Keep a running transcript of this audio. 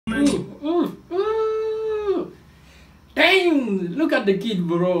Damn! Look at the kid,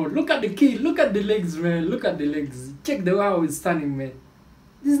 bro. Look at the kid. Look at the legs, man. Look at the legs. Check the way how he's standing, man.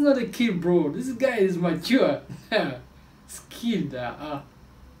 This is not a kid, bro. This guy is mature. Skilled,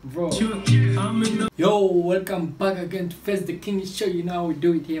 bro. Yo, welcome back again to Face the King Show. You know how we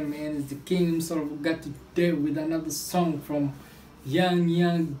do it here, man. It's the king himself who got today with another song from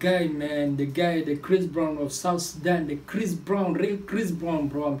young guy, man. The guy, the Kris Brown of South Sudan. The Kris Brown, real Kris Brown,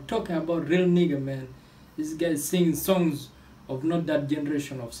 bro. I'm talking about real nigga, man. This guy is singing songs of not that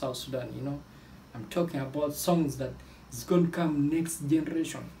generation of South Sudan, you know. I'm talking about songs that is going to come next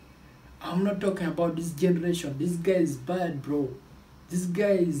generation. I'm not talking about this generation. This guy is bad, bro. This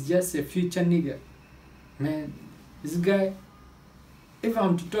guy is just a future nigga, man. This guy, if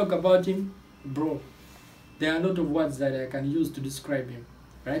I'm to talk about him, bro, there are a lot of words that I can use to describe him.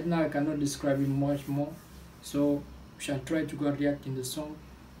 Right now I cannot describe him much more, so we shall try to go and react in the song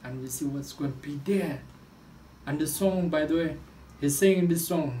and we'll see what's going to be there. And the song, by the way, he's singing this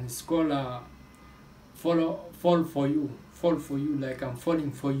song. It's called Fall For You. Fall For You, like I'm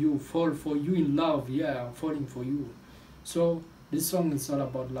falling for you. Fall for you in love. Yeah, I'm falling for you. So this song is all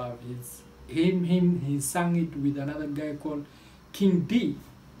about love. It's he sang it with another guy called King D.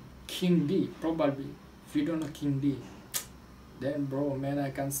 King D, probably. If you don't know King D, then bro, man,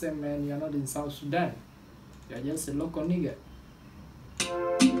 I can say, man, you're not in South Sudan. You're just a local nigga.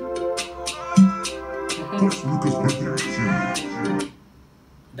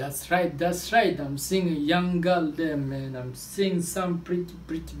 That's right. I'm seeing a young girl there, man. I'm seeing some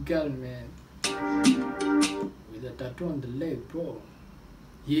pretty girl, man, with a tattoo on the leg, bro.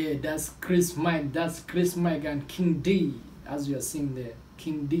 Yeah, that's Kris Mike. That's Kris Mike and King D, as you are seeing there.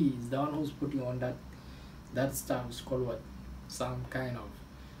 King D is the one who's putting on that stuff. It's called what? Some kind of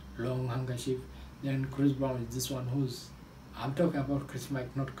long handkerchief. Then Kris Brown is this one who's, I'm talking about Kris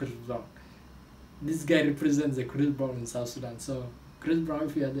Mike, not Kris Brown. This guy represents the Kris Brown in South Sudan. So Kris Brown,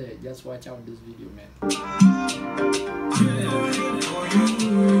 if you are there, just watch out this video, man.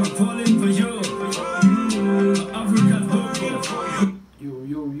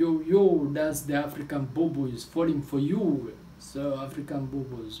 Yo, that's the African Bobo is falling for you. So African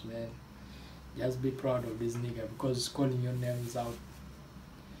Bobos, man, just be proud of this nigga because he's calling your names out.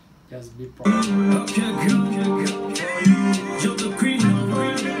 Just be proud.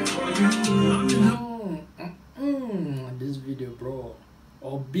 This video, bro.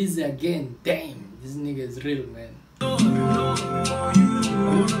 Oh, busy again. Damn, this nigga is real, man.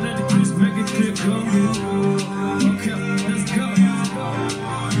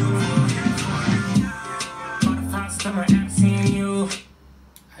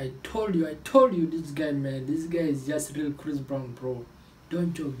 I told you this guy, man. This guy is just real Kris Brown, bro.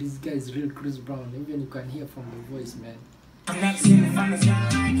 Don't joke, this guy is real Kris Brown. Even you can hear from the voice, man.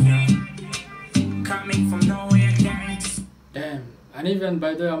 Damn. And even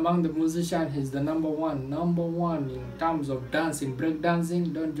by the way, among the musicians, he's the number one in terms of dancing, break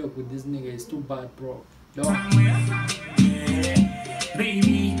dancing. Don't joke with this nigga, it's too bad, bro. Don't.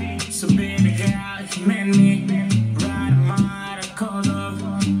 Baby, so baby girl,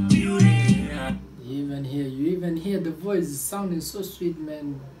 you even hear the voice is sounding so sweet,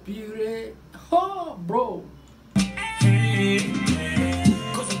 man. Beauty, oh, bro.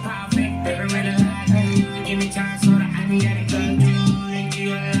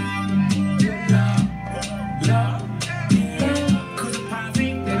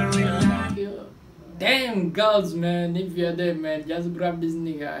 Damn, girls, man, if you're there, man, just grab this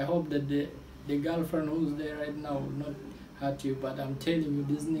nigga. I hope that the girlfriend who's there right now will not hurt you, but I'm telling you,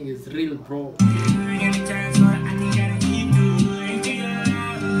 this nigga is real, bro.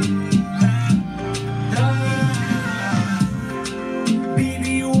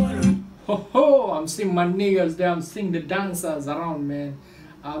 Ho, I'm seeing my niggas there. I'm seeing the dancers around, man.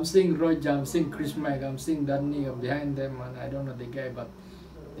 I'm seeing Roger, I'm seeing Kris Mike, I'm seeing that nigga behind them, man. I don't know the guy, but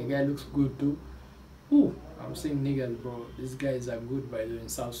the guy looks good too. Ooh, I'm seeing niggas, bro. These guys are good, by the way, in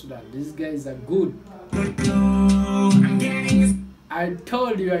South Sudan. These guys are good. I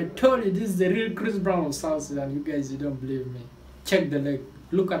told you, this is the real Kris Brown of South Sudan. You guys, you don't believe me. Check the leg.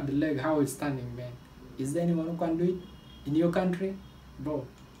 Look at the leg, how it's standing, man. Is there anyone who can do it in your country? Bro.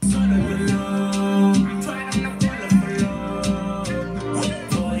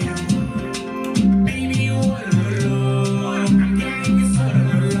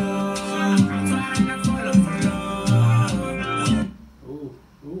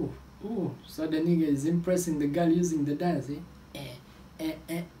 So the nigga is impressing the girl using the dance,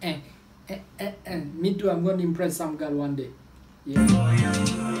 Me too, I'm gonna impress some girl one day. Yeah.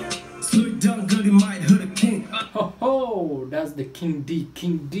 Ho, that's the King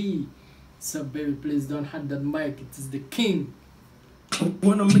D. So baby, please don't hurt that mic. It is the king. I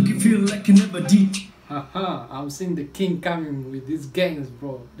wanna make you feel like you never did. Haha, I'm seeing the king coming with these gangs,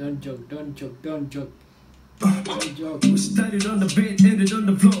 bro. Don't joke, don't joke, don't joke. Don't joke. We started on the bed, ended on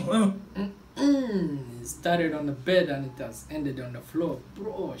the floor. It started on the bed and it has ended on the floor.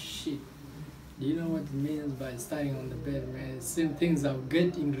 Bro, shit. Do you know what it means by starting on the bed, man? Same things are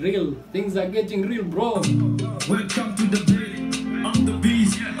getting real. Things are getting real, bro. Welcome to the bed. I'm the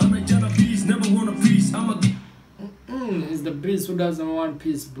beast. I'm a Jana beast. Never want a piece. I'm a... It's the beast who doesn't want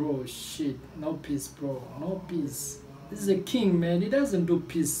peace, bro. Shit. No peace, bro. No peace. This is a king, man. He doesn't do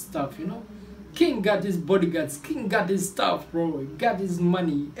peace stuff, you know? King got his bodyguards. King got his stuff, bro. He got his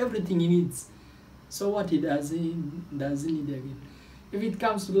money. Everything he needs. So what he does, he doesn't need again. If it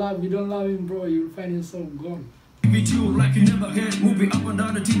comes to love, you don't love him, bro, you'll find yourself gone. With you like you never had. Moving up and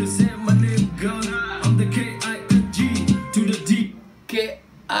down until the same. My name gone. I'm the K-I-N-G to the D.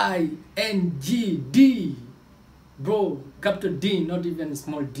 K-I-N-G-D. Bro, capital D, not even a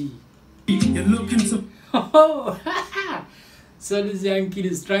small D. You're looking so... So this young kid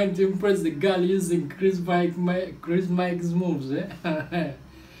is trying to impress the girl using Kris Mike's moves, eh?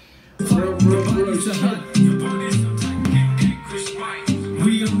 bro,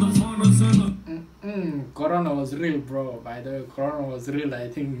 we on the phone or something. Corona was real, bro. By the way, Corona was real, I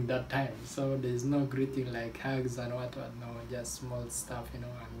think, that time. So there's no greeting like hugs and what. No, just small stuff, you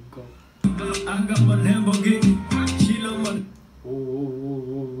know, and go. I got my Lamborghini. She love my...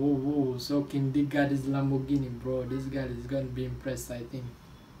 Oh. So King D got his Lamborghini, bro. This guy is gonna be impressed, I think.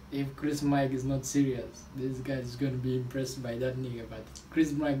 If Kris Mike is not serious, this guy is gonna be impressed by that nigga. But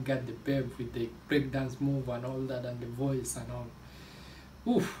Kris Mike got the babe with the breakdance move and all that, and the voice and all.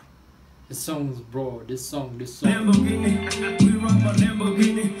 Oof. The songs, bro. This song. Lamborghini. We rock my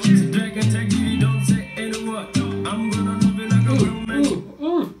Lamborghini. It's a dragon tag you don't say anyone. I'm gonna love it like a real man.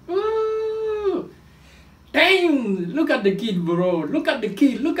 Damn! Look at the kid, bro. Look at the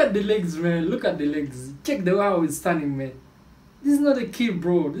kid. Look at the legs, man. Look at the legs. Check the way how he's standing, man. This is not a kid,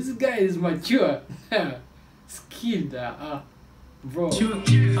 bro. This guy is mature. Skilled, bro.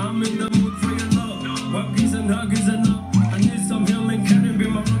 I'm in the mood for your love. Huggies and huggies and up. I need some healing. Can it be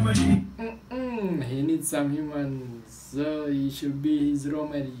my remedy? He needs some humans, so he should be his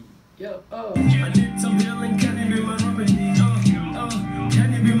remedy. Yo, I need some healing. Can it be my remedy?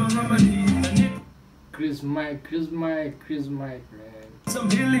 Can it be my remedy? Kris Mike, man. Some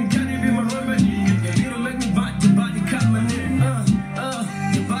healing, can it be my remedy? You don't make me bite your body, cut my name.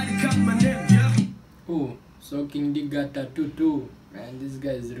 Your body cut my name, yeah. Oh, so King D got tattoo too. Man, this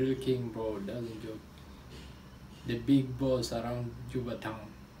guy is real king, bro. Doesn't joke. The big boss around Juba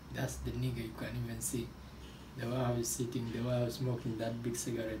town. That's the nigga you can't even see. The way how he's sitting, the way how he's smoking that big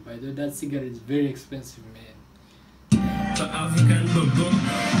cigarette. By the way, that cigarette is very expensive, man. The African logo.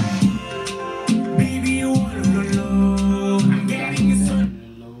 Baby, you wanna know. I'm getting so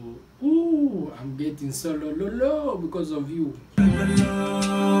low. Ooh, I'm getting so low because of you. I'm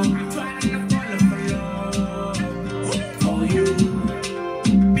trying to follow for you.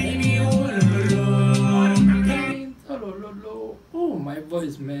 Baby, you wanna know. I'm getting so low. Oh, my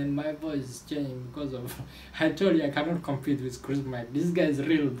voice, man. My voice is changing because of... I told you I cannot compete with Kris Mike. This guy is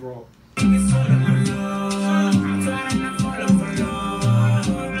real, bro. I'm trying to follow for you.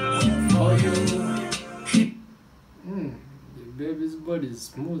 The baby's body is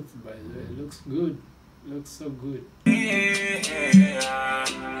smooth, by the way. It looks good. Looks so good.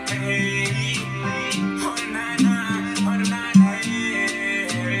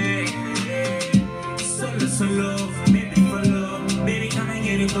 Solo, baby, for love. Baby, come and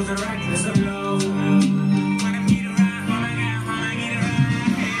get it, 'cause the rock is so low. Wanna get around, wanna get around.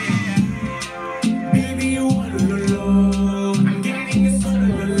 Baby, you wanna know. I'm getting it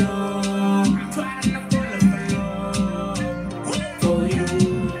solo, low. I'm trying to follow for you.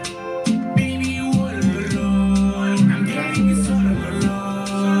 Baby, you wanna know. I'm getting it solo, low.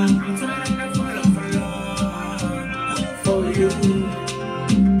 I'm trying to follow for you.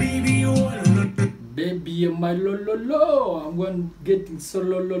 Baby, you wanna know. Baby, my lo. I'm going getting so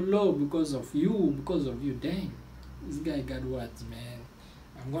low because of you. Dang. This guy got words, man.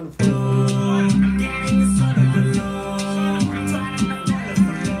 I'm gonna follow. I'm getting it solo, low. I'm trying to follow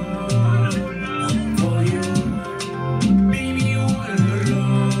for you. Baby, you wanna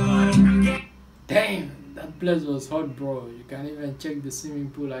know. Damn, that place was hot, bro. You can't even check the swimming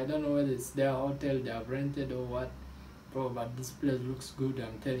pool. I don't know whether it's their hotel they have rented or what, bro, but this place looks good,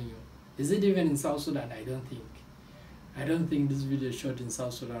 I'm telling you. Is it even in South Sudan? I don't think this video is shot in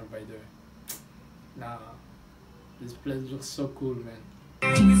South Sudan, by the way. Nah, this place looks so cool, man.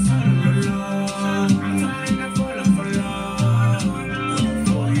 I'm trying to follow for you.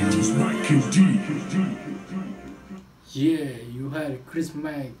 Yeah, you heard Chris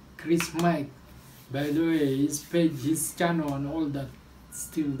Mike. Chris Mike. By the way, his page, his channel, and all that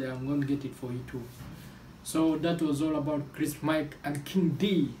still there. I'm gonna get it for you too. So that was all about Chris Mike and King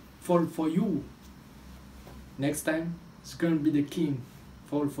D. Fall for you. Next time it's gonna be the King.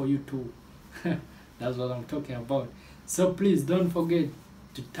 Fall for you too. That's what I'm talking about. So please don't forget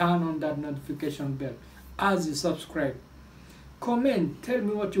to turn on that notification bell as you subscribe. Comment, tell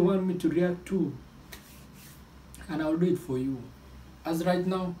me what you want me to react to, and I'll do it for you. As right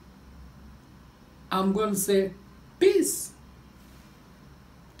now, I'm gonna say peace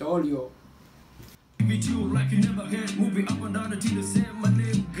to all you. Like you never had, moving up and down until the same my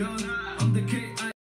name gun. I'm the K.